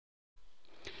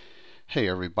Hey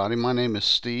everybody, my name is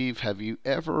Steve. Have you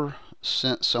ever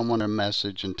sent someone a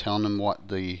message and telling them what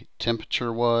the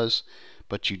temperature was,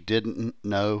 but you didn't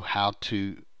know how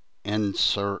to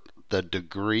insert the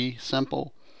degree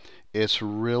symbol? It's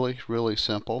really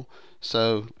simple.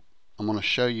 So I'm going to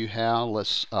show you how.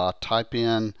 Let's type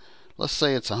in, let's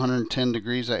say it's 110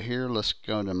 degrees out here. Let's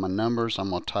go to my numbers.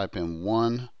 I'm going to type in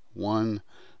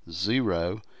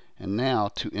 110, and now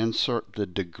to insert the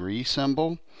degree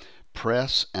symbol,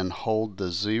 press and hold the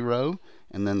 0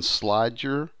 and then slide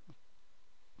your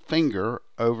finger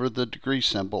over the degree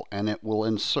symbol and it will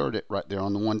insert it right there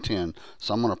on the 110.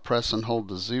 So I'm going to press and hold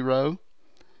the 0.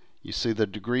 You see the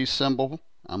degree symbol.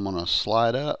 I'm going to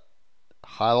slide up,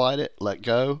 highlight it, let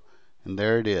go, and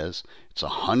there it is. It's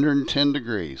 110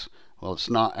 degrees. Well, it's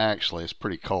not actually. It's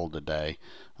pretty cold today.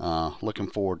 Looking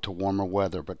forward to warmer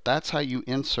weather. But that's how you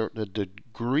insert the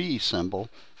degree symbol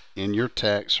in your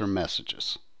texts or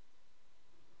messages.